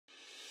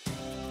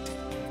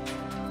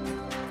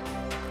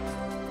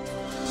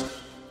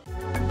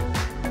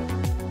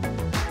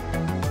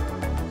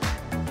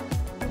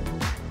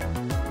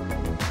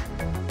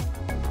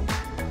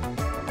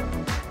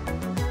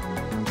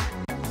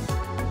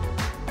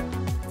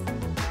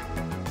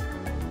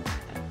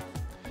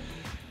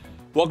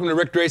Welcome to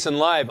Rick Drasin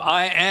Live.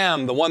 I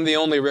am the one, the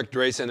only Rick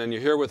Drasin, and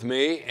you're here with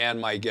me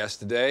and my guest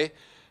today,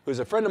 who's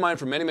a friend of mine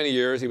for many, many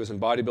years. He was in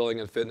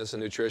bodybuilding and fitness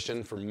and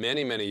nutrition for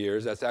many, many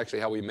years. That's actually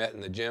how we met in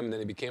the gym, and then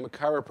he became a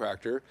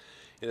chiropractor.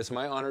 And it's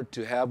my honor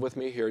to have with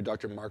me here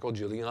Dr. Marco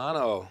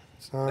Giuliano.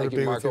 Thank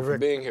you, Marco, for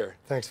being here.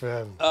 Thanks for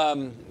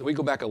having me. We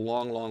go back a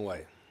long, long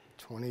way.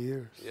 20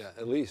 years. Yeah,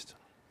 at least.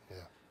 Yeah.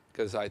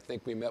 Because I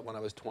think we met when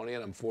I was 20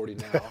 and I'm 40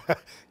 now.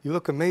 You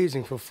look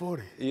amazing for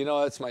 40. You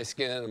know, it's my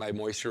skin and I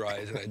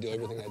moisturize and I do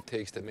everything it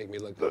takes to make me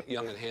look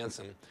young and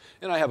handsome.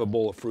 And I have a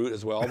bowl of fruit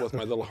as well with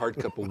my little hard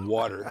cup of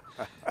water.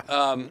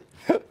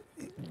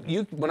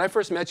 When I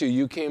first met you,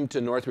 you came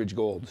to Northridge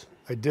Gold.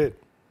 I did.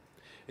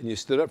 And you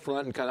stood up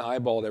front and kind of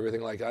eyeballed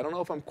everything like, I don't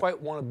know if I'm quite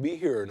want to be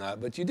here or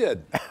not, but you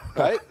did,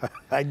 right?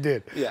 I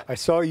did. Yeah. I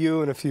saw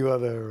you and a few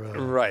other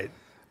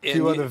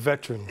other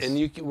veterans.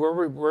 And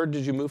where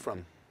did you move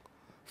from?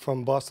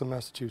 From Boston,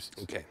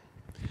 Massachusetts. Okay.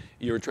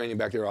 You were training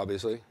back there,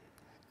 obviously?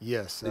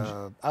 Yes.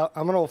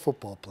 I'm an old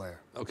football player.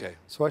 Okay.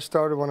 So I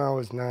started when I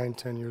was 9,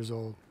 10 years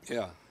old.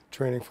 Yeah.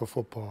 Training for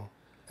football.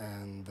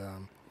 And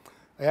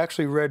I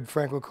actually read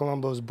Franco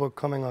Colombo's book,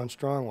 Coming On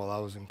Strong, while I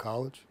was in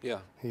college.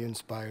 Yeah. He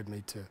inspired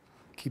me to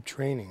keep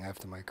training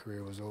after my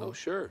career was over. Oh,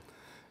 sure.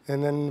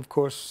 And then, of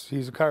course,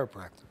 he's a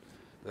chiropractor.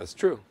 That's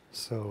true.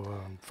 So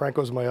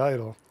Franco's my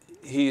idol.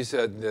 He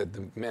said that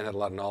the man had a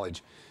lot of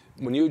knowledge.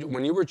 When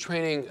you were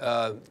training,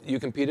 you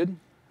competed?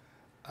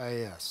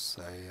 Yes.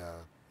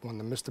 I won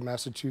the Mr.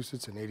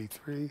 Massachusetts in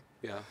 '83.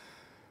 Yeah.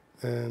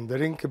 And I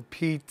didn't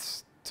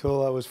compete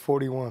till I was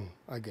 41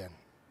 again.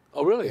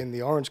 Oh, really? In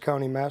the Orange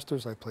County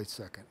Masters, I placed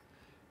second.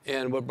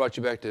 And what brought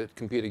you back to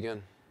compete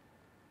again?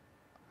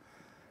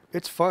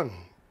 It's fun.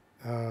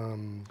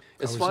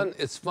 It's fun.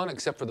 It's fun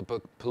except for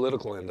the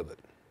political end of it.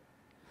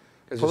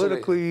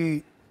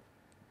 Politically,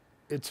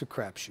 it's a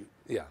crapshoot.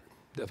 Yeah,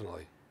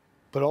 definitely.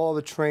 But all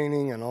the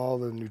training and all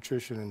the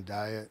nutrition and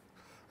diet,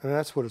 and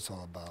that's what it's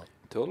all about.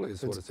 Totally,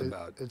 is what it's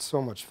about. It's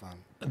so much fun.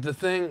 The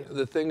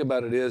thing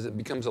about it is, it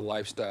becomes a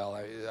lifestyle.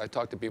 I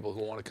talk to people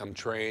who want to come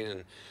train,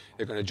 and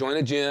they're going to join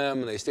a gym,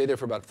 and they stay there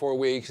for about 4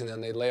 weeks, and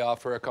then they lay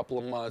off for a couple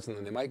of months, and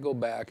then they might go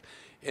back.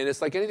 And it's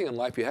like anything in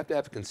life, you have to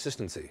have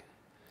consistency.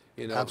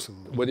 You know,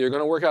 absolutely. Whether you're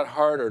going to work out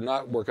hard or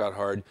not work out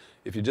hard,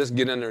 if you just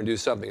get in there and do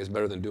something, it's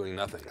better than doing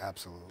nothing.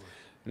 Absolutely.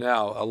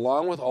 Now,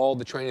 along with all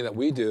the training that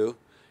we do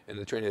and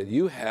the training that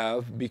you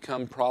have,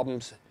 become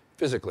problems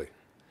physically.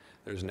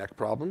 There's neck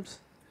problems,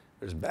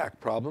 there's back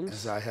problems.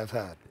 As I have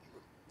had.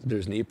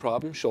 There's knee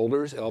problems,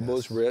 shoulders,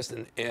 elbows, yes. wrists,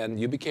 and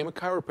you became a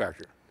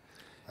chiropractor.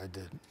 I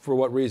did. For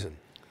what reason?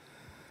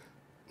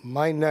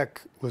 My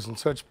neck was in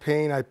such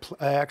pain. I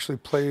actually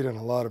played in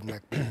a lot of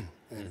neck pain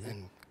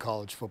in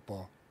college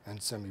football and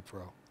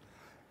semi-pro.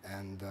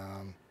 And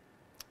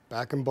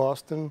back in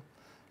Boston,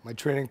 my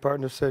training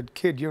partner said,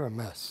 "Kid, you're a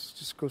mess.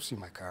 Just go see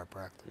my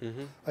chiropractor."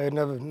 Mm-hmm. I had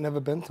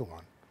never been to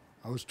one.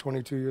 I was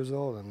 22 years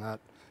old, and that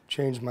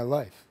changed my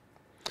life.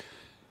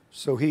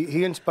 So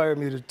he inspired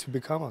me to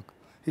become a.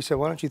 He said,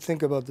 "Why don't you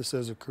think about this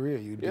as a career?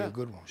 You'd be a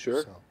good one."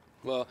 Sure. So.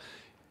 Well,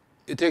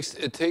 it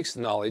takes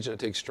knowledge and it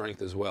takes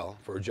strength as well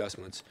for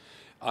adjustments.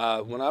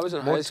 When I was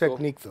in high school, more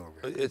technique though.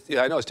 Rick.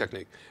 Yeah, I know it's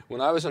technique.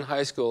 When I was in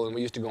high school and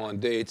we used to go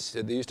on dates,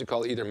 they used to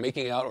call it either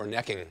making out or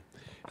necking.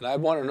 And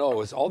I'd want to know,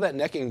 was all that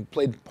necking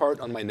played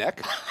part on my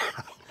neck?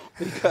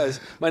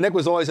 Because my neck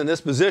was always in this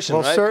position,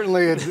 well, right?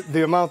 certainly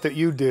the amount that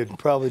you did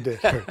probably did.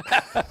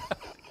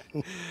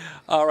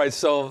 All right,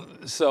 so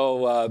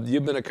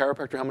you've been a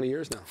chiropractor how many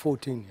years now?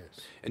 14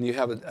 years. And you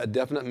have a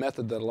definite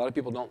method that a lot of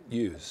people don't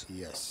use.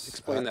 Yes.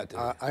 Explain that to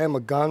me. I am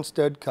a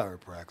Gondstadt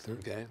chiropractor.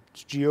 Okay.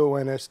 It's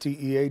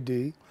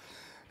Gonstead.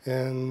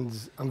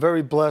 And I'm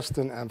very blessed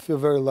and I feel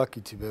very lucky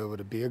to be able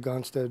to be a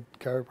Gondstadt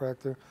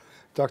chiropractor.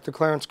 Dr.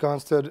 Clarence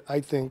Gondstadt,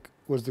 I think,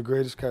 was the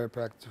greatest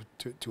chiropractor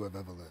to have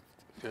ever lived.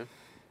 Okay.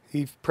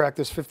 He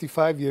practiced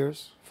 55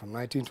 years, from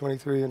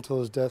 1923 until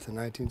his death in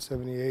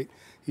 1978.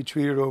 He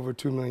treated over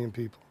 2 million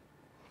people.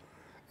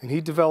 And he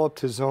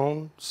developed his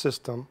own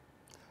system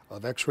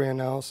of x-ray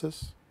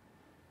analysis,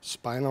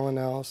 spinal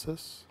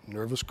analysis,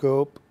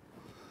 nervoscope,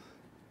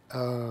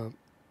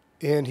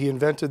 and he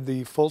invented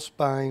the full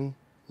spine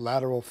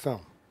lateral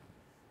film.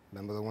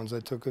 Remember the ones I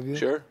took of you?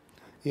 Sure.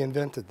 He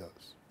invented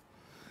those.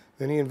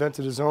 Then he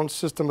invented his own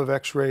system of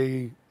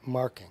x-ray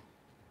marking.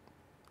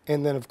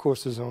 And then, of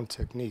course, his own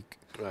technique.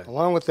 Right.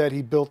 Along with that,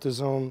 he built his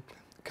own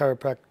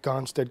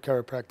Gondstadt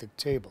chiropractic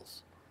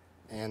tables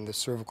and the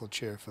cervical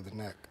chair for the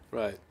neck.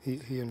 Right.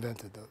 He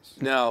invented those.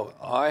 Now,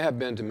 I have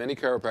been to many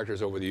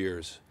chiropractors over the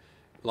years,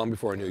 long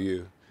before I knew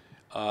you.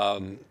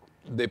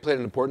 They played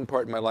an important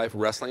part in my life,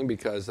 wrestling,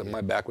 because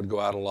my back would go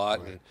out a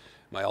lot, and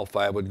my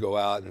L5 would go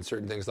out, and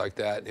certain things like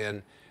that.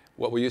 And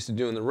what we used to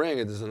do in the ring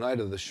is the night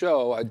of the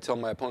show, I'd tell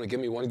my opponent,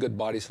 give me one good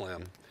body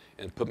slam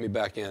and put me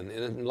back in.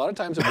 And a lot of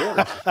times it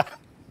worked.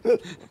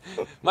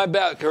 My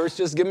back hurts,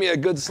 just give me a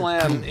good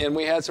slam. And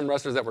we had some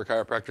wrestlers that were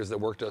chiropractors that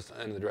worked us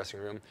in the dressing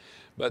room,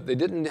 but they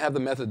didn't have the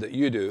method that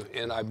you do.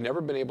 And I've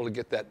never been able to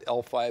get that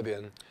L5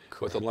 in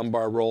with a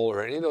lumbar roll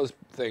or any of those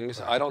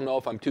things. I don't know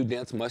if I'm too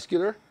dense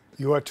muscular.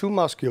 You are too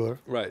muscular.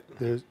 Right.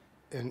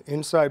 an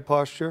inside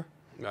posture,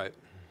 Right.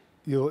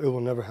 it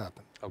will never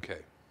happen. Okay.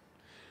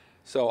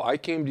 So I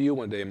came to you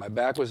one day, my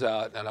back was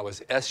out, and I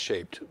was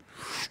S-shaped.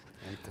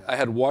 I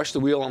had washed the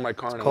wheel on my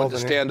car, and I wanted to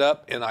stand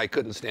up, and I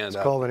couldn't stand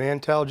up. It's called an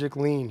antalgic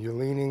lean. You're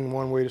leaning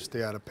one way to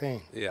stay out of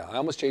pain. Yeah, I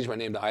almost changed my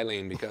name to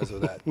Eileen because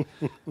of that.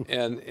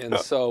 and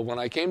so when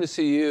I came to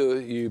see you,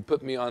 you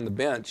put me on the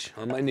bench,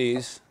 on my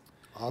knees.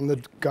 On the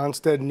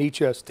Gondstadt knee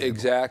chest table.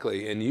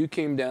 Exactly. And you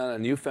came down,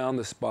 and you found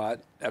the spot,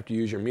 after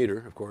you use your meter,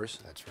 of course.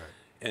 That's right.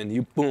 And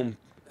you, boom.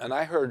 And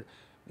I heard,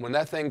 when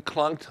that thing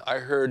clunked, I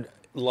heard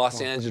Los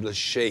Angeles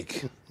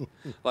shake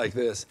like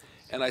this.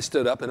 And I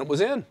stood up, and it was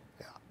in.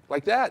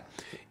 Like that.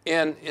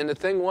 And the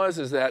thing was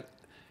is that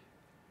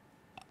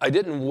I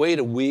didn't wait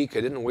a week,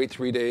 I didn't wait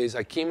 3 days.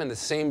 I came in the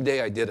same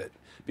day I did it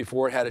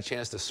before it had a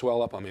chance to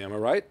swell up on me. Am I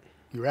right?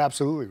 You're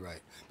absolutely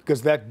right.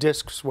 Because that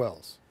disc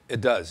swells.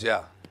 It does,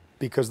 yeah.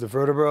 Because the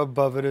vertebra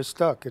above it is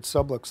stuck. It's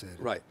subluxated.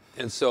 Right.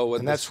 And so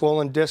that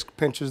swollen disc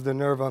pinches the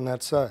nerve on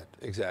that side.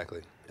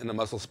 Exactly. And the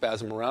muscle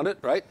spasm around it,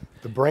 right?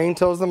 The brain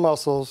tells the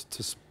muscles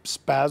to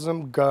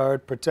spasm,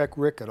 guard, protect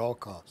Rick at all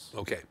costs.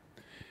 Okay.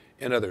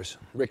 And others,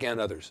 Rick and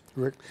others.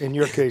 Rick, in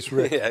your case,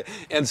 Rick. Yeah.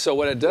 And so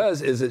what it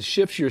does is it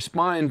shifts your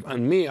spine.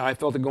 On me, I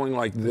felt it going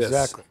like this.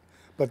 Exactly.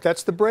 But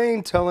that's the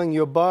brain telling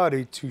your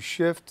body to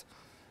shift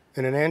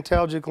in an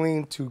antalgic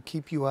lean to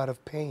keep you out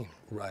of pain.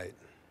 Right.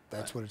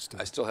 That's what it's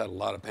doing. I still had a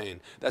lot of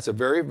pain. That's a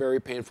very, very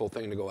painful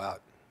thing to go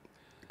out.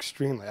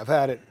 Extremely. I've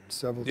had it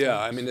several times. Yeah,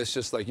 I mean, it's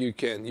just like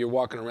you're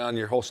walking around,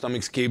 your whole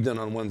stomach's caved in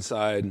on one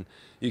side, and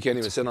you can't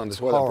even sit on the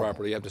toilet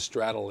properly. You have to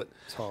straddle it.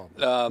 It's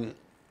horrible.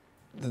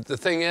 The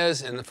thing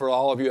is, and for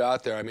all of you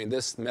out there, I mean,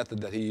 this method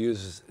that he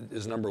uses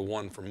is number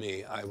one for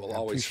me. I will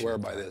always swear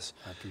by this.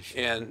 I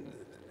appreciate and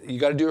you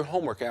got to do your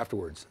homework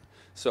afterwards.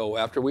 So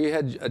after we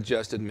had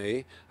adjusted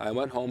me, I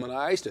went home and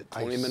I iced it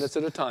 20 minutes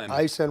at a time.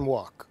 Ice and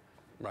walk.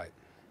 Right.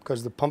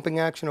 Because the pumping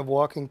action of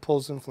walking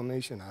pulls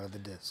inflammation out of the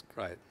disc.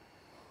 Right.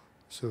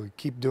 So you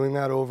keep doing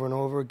that over and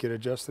over, get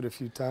adjusted a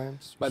few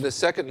times. By the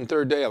second and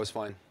third day, I was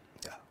fine.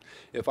 Yeah.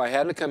 If I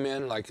hadn't come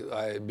in like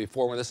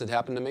before when this had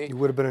happened to me, you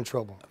would have been in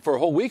trouble. For a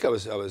whole week,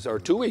 or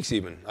 2 weeks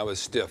even, I was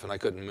stiff and I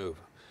couldn't move.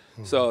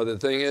 Mm-hmm. So the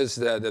thing is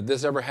that if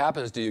this ever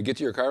happens to you, get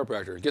to your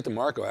chiropractor. Get to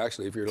Marco,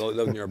 actually, if you're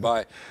living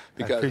nearby.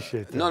 Because, I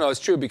appreciate that. No, it's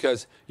true,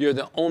 because you're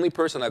the only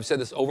person, I've said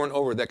this over and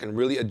over, that can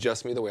really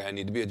adjust me the way I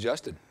need to be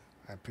adjusted.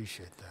 I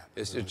appreciate that.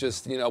 It's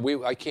just, you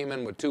know, I came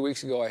in, 2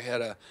 weeks ago, I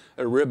had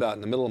a rib out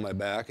in the middle of my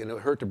back, and it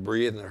hurt to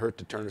breathe, and it hurt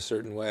to turn a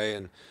certain way,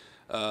 and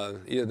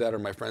either that or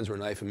my friends were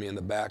knifing me in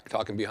the back,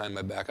 talking behind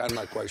my back. I'm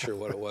not quite sure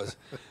what it was.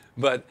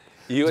 But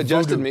you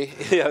adjusted me.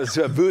 Yeah, it was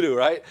voodoo,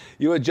 right?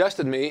 You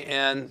adjusted me,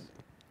 and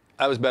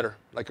I was better,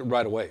 like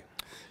right away.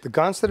 The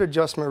Gondstadt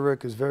adjustment,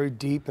 Rick, is very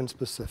deep and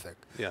specific.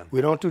 Yeah. We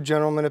don't do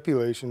general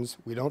manipulations.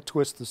 We don't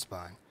twist the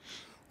spine.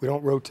 We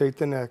don't rotate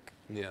the neck.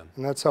 Yeah.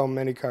 And that's how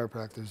many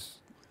chiropractors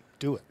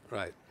do it.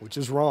 Right. Which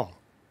is wrong.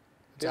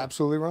 It's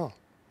absolutely wrong.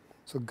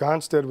 So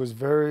Gondstadt was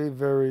very,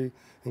 very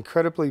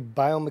incredibly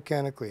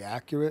biomechanically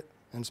accurate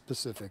and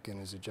specific in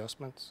his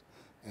adjustments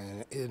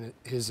and in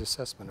his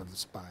assessment of the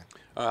spine.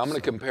 I'm going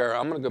to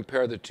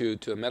compare the two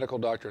to a medical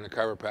doctor and a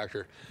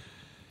chiropractor.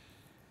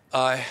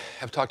 I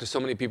have talked to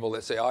so many people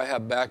that say, oh, I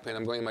have back pain.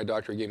 I'm going to my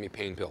doctor. He gave me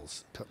pain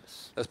pills.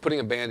 That's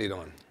putting a Band-Aid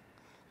on.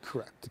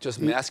 Correct.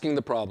 Just masking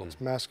the problem. It's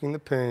masking the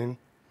pain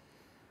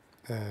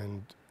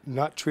and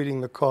not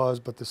treating the cause,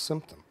 but the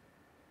symptom.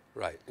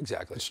 Right,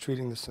 exactly. It's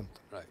treating the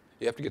symptom. Right.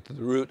 You have to get to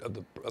the root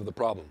of the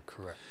problem.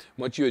 Correct.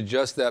 Once you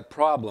adjust that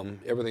problem,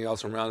 everything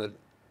else around it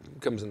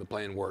comes into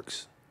play and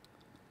works.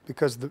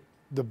 Because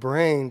the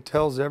brain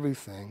tells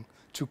everything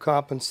to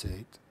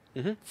compensate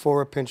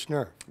for a pinched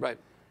nerve. Right,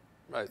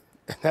 right.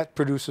 And that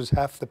produces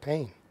half the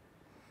pain,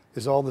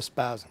 is all the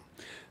spasm.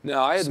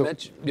 Now, I had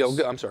mentioned,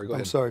 I'm sorry, go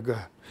ahead. I'm sorry, go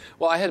ahead.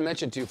 Well, I had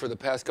mentioned to you for the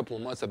past couple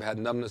of months I've had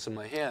numbness in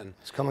my hand.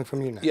 It's coming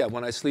from your neck. Yeah,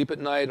 when I sleep at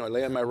night or I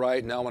lay on my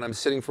right, now when I'm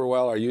sitting for a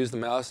while or I use the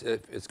mouse,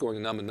 it's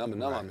going numb and numb and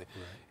numb on me.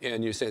 Right.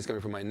 And you say it's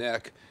coming from my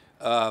neck.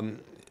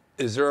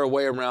 Is there a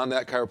way around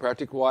that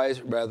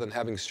chiropractic-wise rather than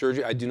having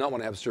surgery? I do not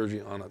want to have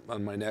surgery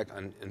on my neck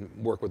and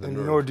work with the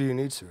nerve. Nor do you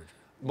need surgery.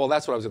 Well,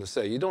 that's what I was going to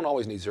say. You don't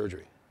always need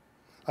surgery.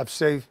 I've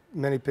saved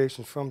many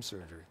patients from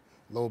surgery,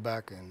 low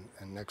back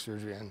and neck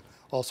surgery, and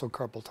also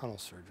carpal tunnel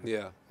surgery.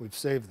 Yeah. We've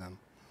saved them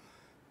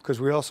because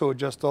we also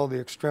adjust all the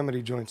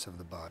extremity joints of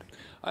the body.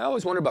 I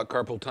always wonder about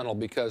carpal tunnel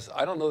because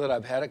I don't know that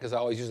I've had it because I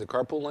always use the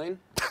carpool lane.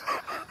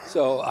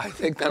 So I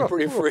think I'm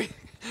pretty free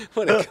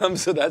when it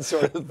comes to that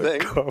sort of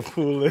thing.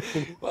 Carpool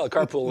lane. Well,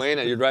 carpool lane,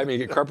 you're driving,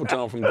 you get carpal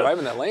tunnel from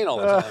driving that lane all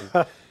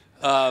the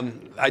time.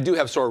 I do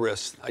have sore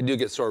wrists. I do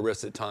get sore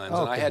wrists at times.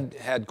 Okay. And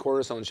I had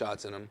cortisone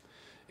shots in them,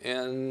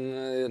 and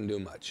it didn't do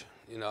much.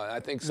 You know, I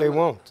think they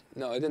won't.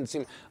 No, it didn't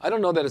seem. I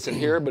don't know that it's in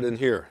here, but in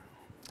here.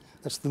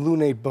 That's the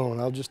lunate bone.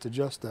 I'll just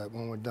adjust that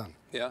when we're done.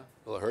 Yeah?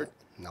 Will it hurt?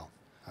 No.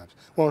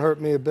 Won't hurt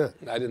me a bit.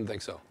 I didn't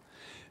think so.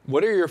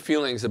 What are your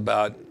feelings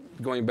about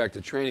going back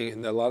to training?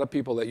 And a lot of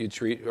people that you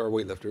treat are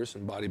weightlifters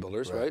and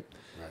bodybuilders, right? Right.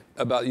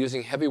 About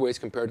using heavy weights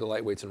compared to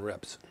light weights and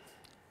reps.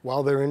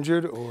 While they're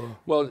injured or?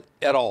 Well,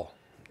 at all.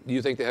 Do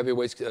you think the heavy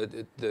weights,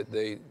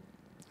 they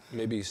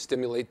maybe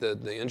stimulate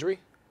the injury?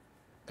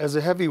 As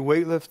a heavy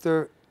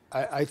weightlifter,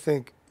 I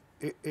think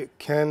it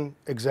can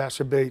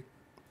exacerbate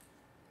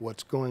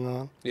what's going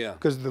on. Yeah.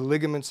 Because the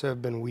ligaments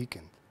have been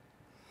weakened.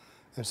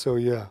 And so,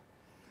 yeah,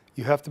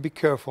 you have to be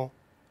careful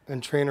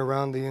and train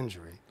around the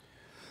injury.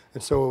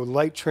 And so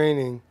light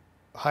training,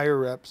 higher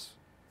reps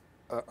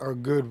are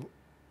good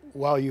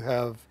while you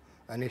have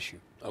an issue.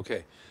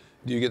 Okay.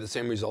 Do you get the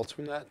same results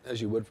from that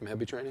as you would from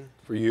heavy training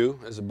for you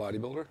as a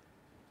bodybuilder?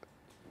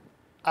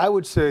 I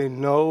would say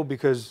no,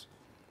 because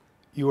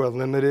you are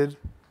limited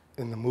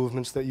in the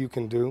movements that you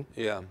can do.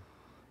 Yeah.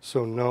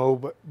 So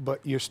no, but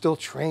you're still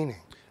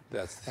training.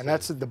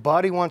 That's the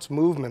body wants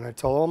movement. I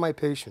tell all my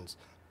patients,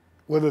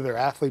 whether they're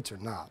athletes or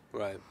not,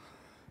 right.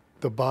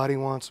 the body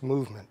wants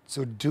movement.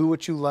 So do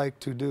what you like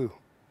to do.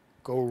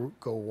 Go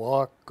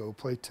walk, go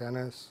play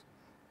tennis,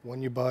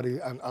 when your body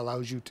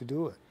allows you to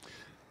do it.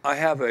 I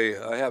have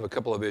a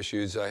couple of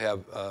issues. I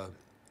have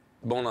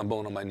bone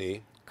on my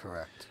knee.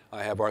 Correct.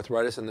 I have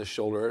arthritis in the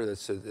shoulder.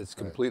 It's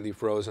completely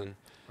frozen.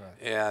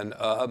 Right.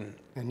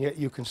 And yet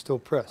you can still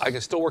press. I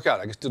can still work out.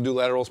 I can still do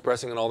laterals,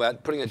 pressing and all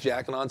that. Putting a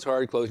jacket on is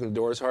hard, closing the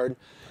door is hard.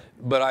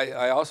 But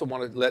I also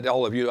want to let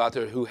all of you out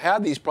there who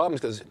have these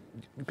problems, because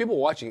people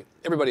watching,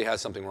 everybody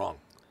has something wrong.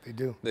 They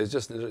do.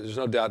 There's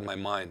no doubt in my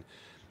mind.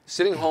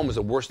 Sitting home is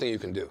the worst thing you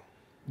can do.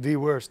 The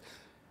worst.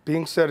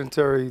 Being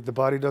sedentary, the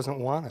body doesn't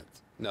want it.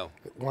 No.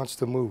 It wants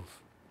to move.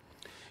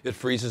 It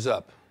freezes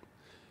up.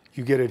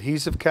 You get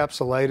adhesive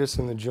capsulitis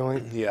in the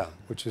joint, Yeah.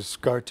 which is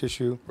scar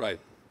tissue. Right.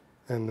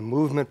 And the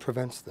movement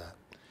prevents that.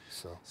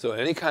 So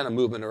any kind of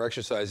movement or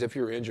exercise, if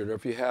you're injured or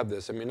if you have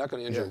this, I mean, you're not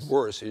going to injure it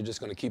worse. You're just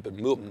going to keep it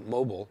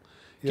mobile,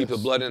 keep the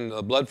blood in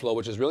the blood flow,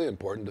 which is really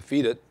important to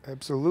feed it.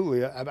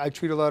 Absolutely. I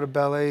treat a lot of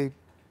ballet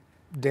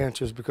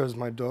dancers because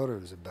my daughter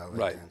is a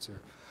ballet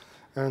dancer.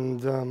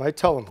 And I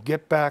tell them,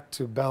 get back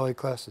to ballet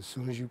class as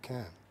soon as you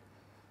can.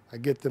 I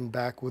get them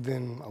back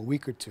within a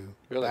week or two,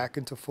 back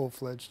into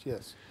full-fledged,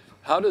 yes.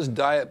 How does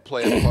diet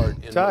play a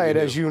part in diet,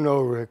 as you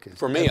know, Rick, is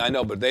for me, I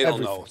know, but they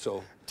don't know.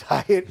 So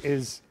diet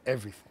is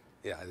everything.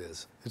 Yeah, it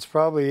is. It's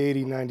probably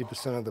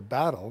 80–90% of the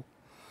battle,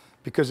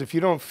 because if you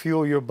don't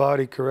fuel your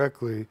body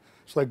correctly,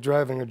 it's like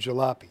driving a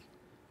jalopy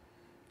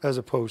as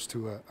opposed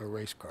to a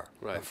race car,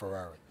 a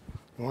Ferrari.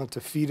 You want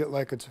to feed it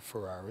like it's a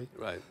Ferrari,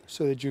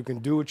 so that you can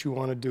do what you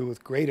want to do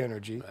with great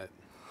energy.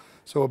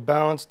 So a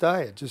balanced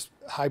diet, just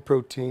high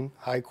protein,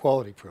 high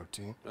quality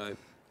protein,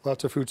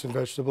 lots of fruits and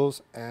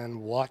vegetables,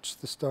 and watch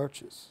the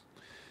starches.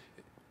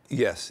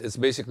 Yes, it's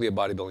basically a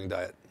bodybuilding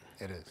diet.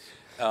 It is.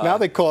 Now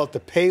they call it the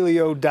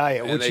paleo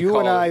diet, which you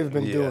and I have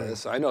been doing.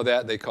 Yes, I know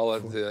that. They call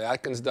it the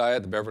Atkins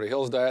diet, the Beverly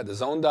Hills diet, the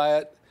Zone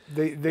diet.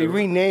 They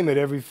rename it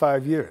every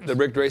 5 years. The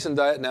Rick Drasin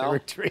diet now. The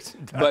Rick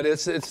Drasin diet. But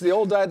it's the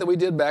old diet that we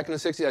did back in the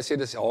 60s. I say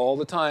this all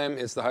the time.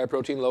 It's the high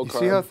protein, low carb.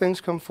 See how things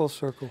come full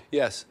circle?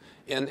 Yes.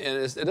 And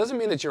it doesn't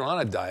mean that you're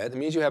on a diet. It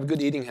means you have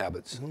good eating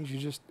habits. It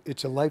means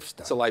it's a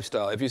lifestyle. It's a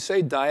lifestyle. If you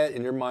say diet,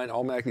 in your mind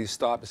automatically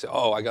stop and say,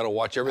 oh, I got to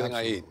watch everything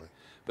I eat.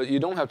 But you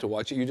don't have to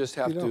watch it. You just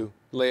have to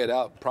lay it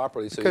out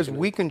properly. Because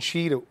we can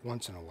cheat it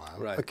once in a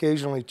while.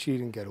 Occasionally cheat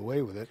and get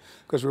away with it,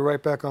 because we're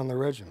right back on the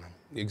regimen.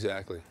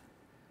 Exactly.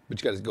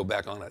 But you got to go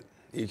back on it.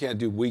 You can't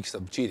do weeks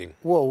of cheating.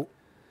 Well,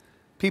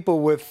 people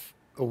with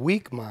a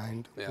weak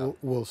mind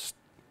will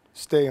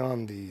stay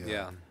on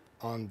the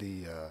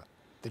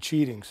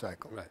cheating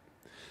cycle. Right.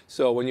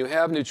 So when you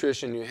have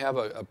nutrition, you have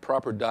a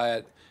proper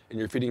diet, and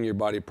you're feeding your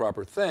body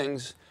proper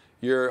things,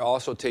 you're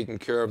also taking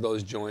care of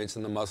those joints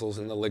and the muscles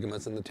and the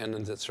ligaments and the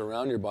tendons that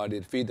surround your body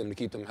to feed them, to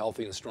keep them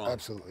healthy and strong.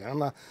 Absolutely.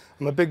 I'm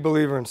a big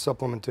believer in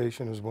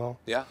supplementation as well.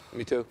 Yeah,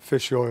 me too.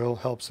 Fish oil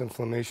helps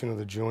inflammation of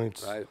the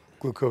joints. Right.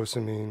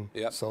 Glucosamine,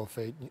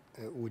 sulfate,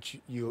 which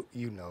you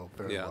know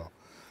very well.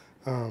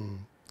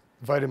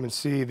 Vitamin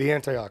C, the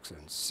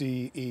antioxidants,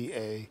 C, E,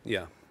 A,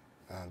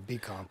 B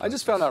complex. I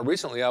just found out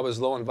recently I was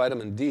low in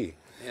vitamin D.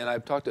 And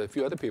I've talked to a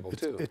few other people,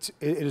 too. It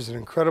is an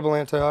incredible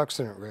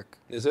antioxidant, Rick.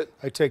 Is it?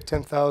 I take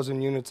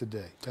 10,000 units a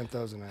day,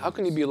 10,000 ounces. How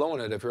can you be low in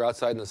it if you're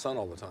outside in the sun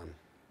all the time?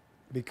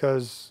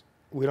 Because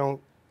we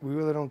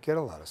really don't get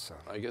a lot of sun.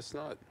 I guess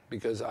not,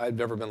 because I've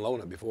never been low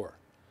in it before.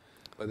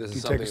 But this do is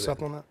you something take a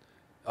supplement?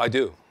 I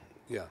do,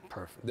 yeah.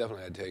 Perfect.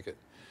 Definitely I'd take it.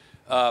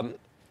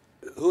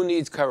 Who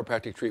needs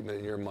chiropractic treatment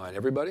in your mind?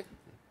 Everybody?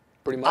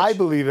 Pretty much? I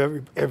believe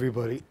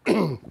everybody.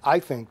 I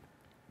think,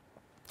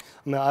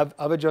 I've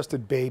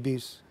adjusted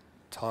babies,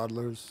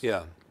 toddlers,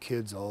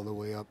 kids all the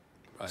way up,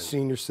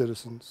 senior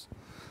citizens.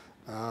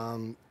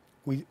 I've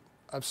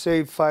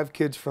saved 5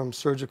 kids from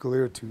surgical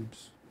ear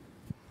tubes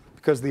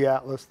because the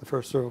atlas, the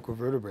first cervical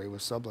vertebrae,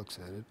 was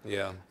subluxated.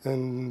 Yeah.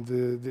 And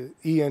the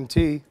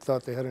ENT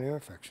thought they had an ear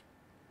infection.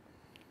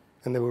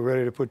 And they were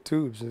ready to put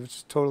tubes.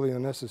 It's totally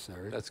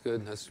unnecessary. That's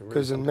good. That's really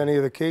because in many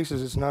of the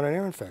cases, it's not an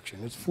ear infection.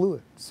 It's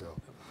fluid. So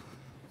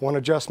one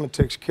adjustment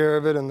takes care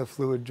of it, and the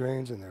fluid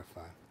drains, and they're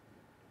fine.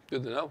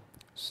 Good to know.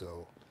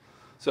 So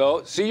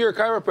see your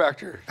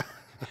chiropractor.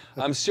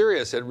 I'm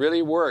serious. It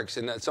really works.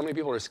 And that so many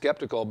people are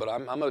skeptical, but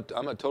I'm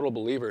a total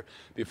believer.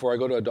 Before I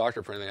go to a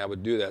doctor for anything, I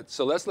would do that.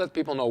 So let's let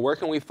people know, where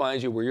can we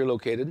find you, where you're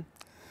located?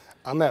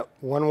 I'm at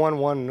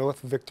 111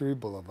 North Victory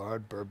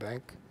Boulevard,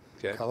 Burbank,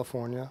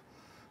 California.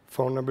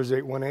 Phone number is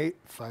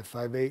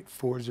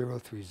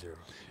 818-558-4030.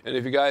 And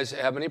if you guys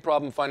have any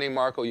problem finding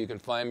Marco, you can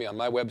find me on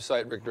my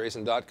website,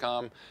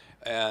 rickdrasin.com,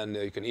 and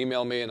you can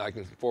email me, and I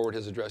can forward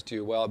his address to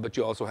you. Well, but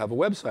you also have a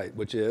website,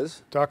 which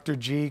is?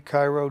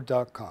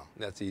 drgchiro.com.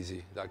 That's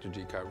easy,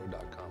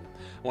 drgchiro.com.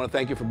 I want to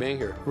thank you for being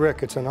here.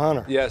 Rick, it's an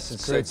honor. Yes,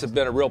 it's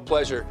been a real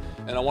pleasure.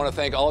 And I want to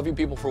thank all of you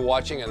people for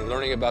watching and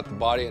learning about the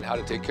body and how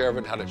to take care of it,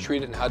 and how to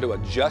treat it, and how to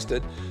adjust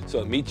it so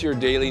it meets your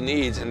daily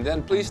needs. And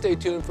then please stay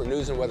tuned for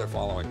news and weather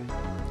following.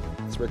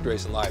 It's Rick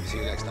Drasin Live. See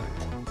you next time.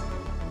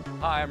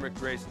 Hi, I'm Rick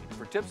Drasin.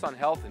 For tips on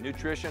health and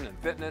nutrition and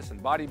fitness and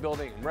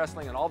bodybuilding and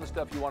wrestling and all the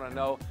stuff you want to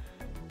know,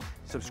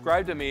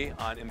 subscribe to me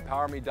on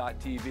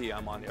emPOWERme.tv.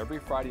 I'm on every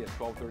Friday at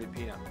 12:30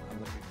 p.m. I'm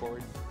looking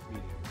forward to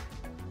meeting you.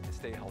 And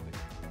stay healthy.